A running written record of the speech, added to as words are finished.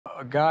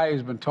a guy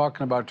who's been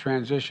talking about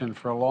transition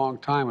for a long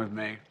time with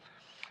me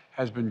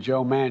has been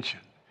Joe Manchin.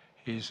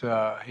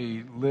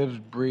 He lives,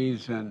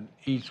 breathes, and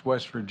eats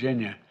West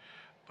Virginia.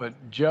 But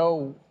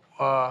Joe,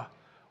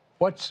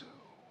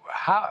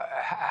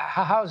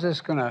 how's this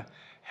going to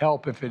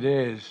help, if it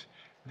is,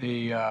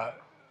 the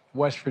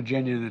West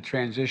Virginia and the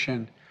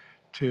transition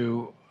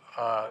to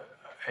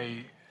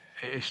a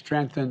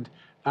strengthened,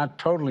 not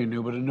totally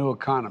new, but a new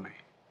economy?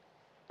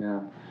 Yeah.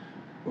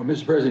 Well,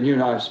 Mr. President, you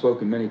and I have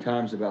spoken many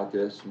times about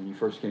this when you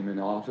first came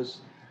into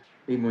office,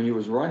 even when you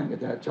was running at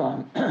that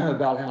time,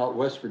 about how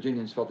West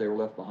Virginians felt they were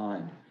left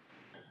behind.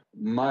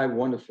 My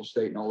wonderful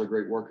state and all the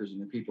great workers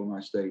and the people in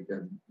my state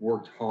have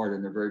worked hard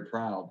and they're very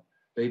proud.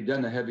 They've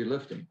done the heavy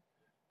lifting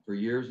for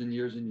years and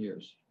years and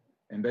years,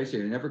 and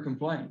basically they never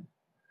complained.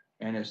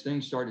 And as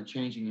things started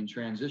changing and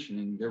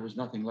transitioning, there was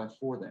nothing left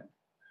for them.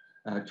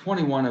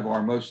 21 of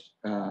our most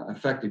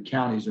affected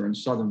counties are in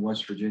southern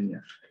West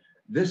Virginia.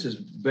 This is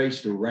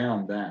based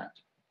around that,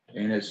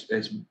 and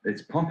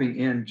it's pumping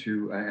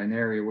into an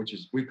area which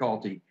is, we call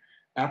it the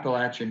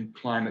Appalachian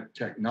Climate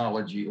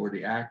Technology, or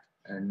the Act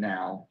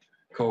Now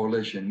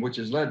Coalition, which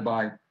is led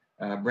by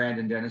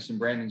Brandon Dennis, and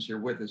Brandon's here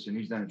with us, and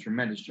he's done a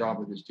tremendous job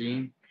with his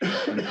team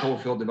and the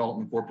Coalfield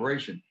Development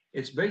Corporation.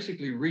 It's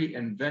basically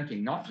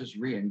reinventing, not just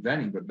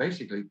reinventing, but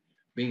basically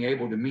being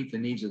able to meet the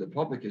needs of the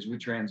public as we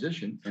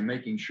transition and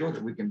making sure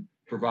that we can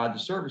provide the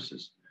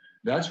services.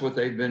 That's what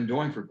they've been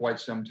doing for quite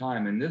some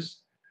time. And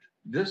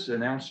this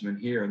announcement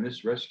here and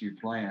this rescue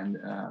plan,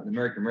 the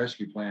American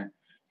Rescue Plan,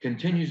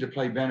 continues to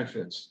play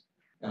benefits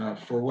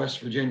for West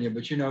Virginia.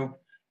 But you know,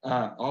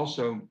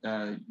 also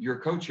your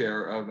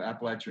co-chair of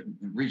Appalachian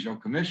Regional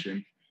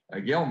Commission,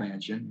 Gail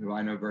Manchin, who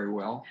I know very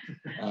well,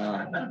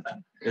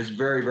 is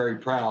very, very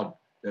proud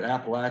that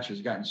Appalachia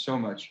has gotten so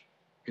much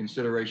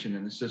consideration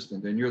and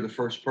assistance. And you're the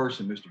first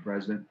person, Mr.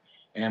 President,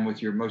 and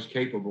with your most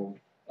capable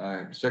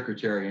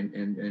secretary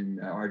and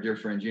our dear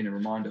friend Gina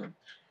Raimondo,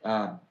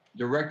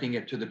 directing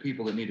it to the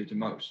people that need it the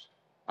most.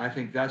 I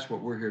think that's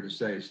what we're here to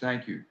say is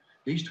thank you.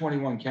 These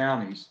 21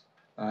 counties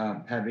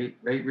have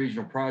eight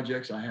regional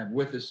projects. I have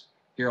with us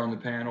here on the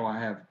panel, I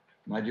have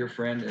my dear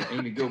friend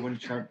Amy Goodwin,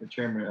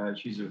 chairman,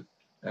 she's a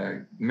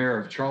mayor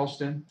of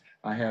Charleston.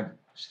 I have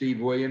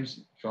Steve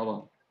Williams,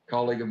 fellow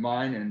colleague of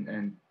mine,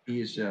 and he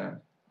is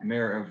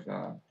mayor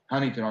of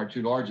Huntington, our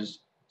two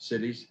largest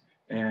cities.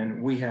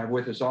 And we have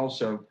with us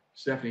also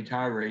Stephanie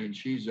Tyree, and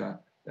she's the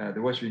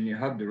West Virginia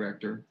Hub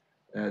Director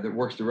that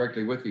works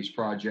directly with these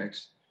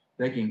projects.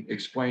 They can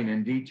explain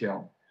in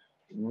detail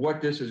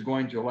what this is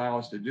going to allow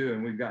us to do.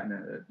 And we've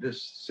gotten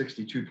this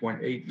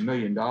 $62.8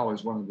 million,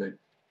 one of the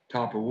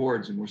top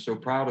awards, and we're so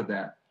proud of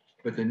that.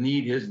 But the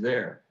need is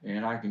there,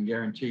 and I can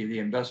guarantee the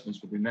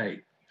investments will be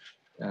made.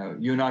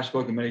 You and I have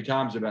spoken many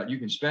times about you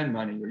can spend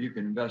money or you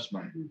can invest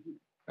money.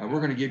 We're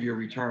going to give you a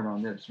return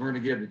on this. We're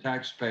going to give the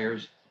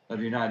taxpayers of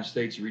the United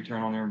States a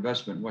return on their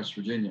investment in West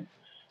Virginia.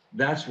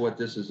 That's what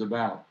this is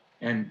about.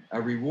 And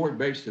a reward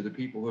base to the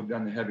people who have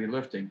done the heavy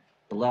lifting,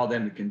 allow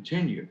them to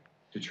continue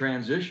to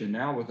transition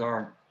now with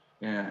our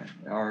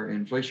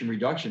Inflation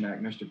Reduction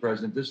Act, Mr.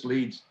 President. This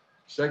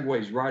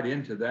segues right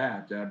into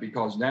that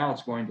because now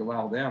it's going to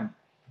allow them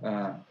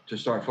to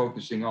start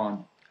focusing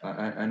on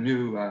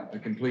a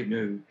complete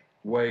new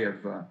way of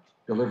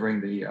delivering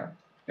the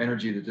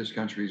energy that this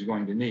country is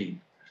going to need.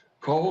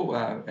 Coal,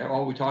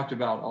 we talked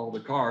about all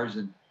the cars,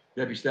 and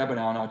Debbie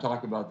Stabenow and I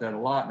talk about that a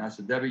lot. And I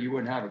said, Debbie, you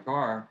wouldn't have a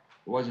car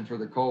if it wasn't for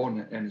the coal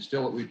and the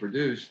steel that we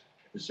produce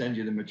to send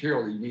you the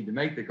material that you need to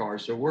make the car.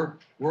 So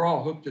we're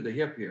all hooked to the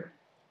hip here.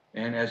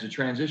 And as the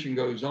transition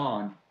goes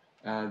on,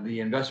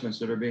 the investments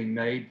that are being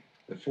made,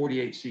 the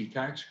 48C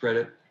tax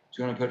credit is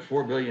going to put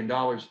 $4 billion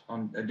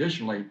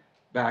additionally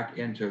back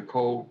into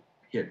coal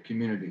hit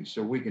communities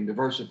so we can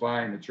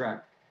diversify and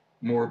attract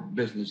more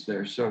business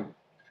there. So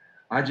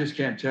I just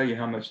can't tell you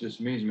how much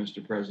this means,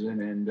 Mr. President,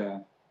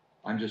 and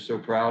I'm just so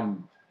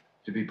proud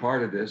to be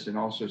part of this, and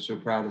also so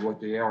proud of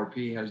what the ARP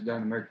has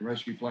done, American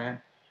Rescue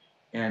Plan,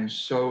 and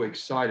so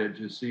excited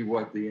to see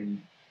what the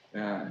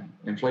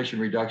Inflation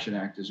Reduction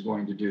Act is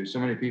going to do. So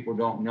many people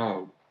don't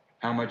know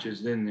how much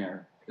is in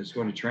there that's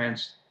going to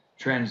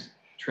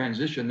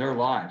transition their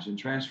lives and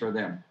transfer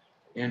them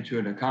into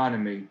an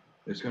economy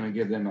that's going to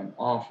give them an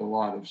awful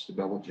lot of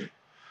stability.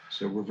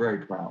 So we're very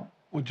proud.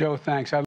 Well, Joe, thanks.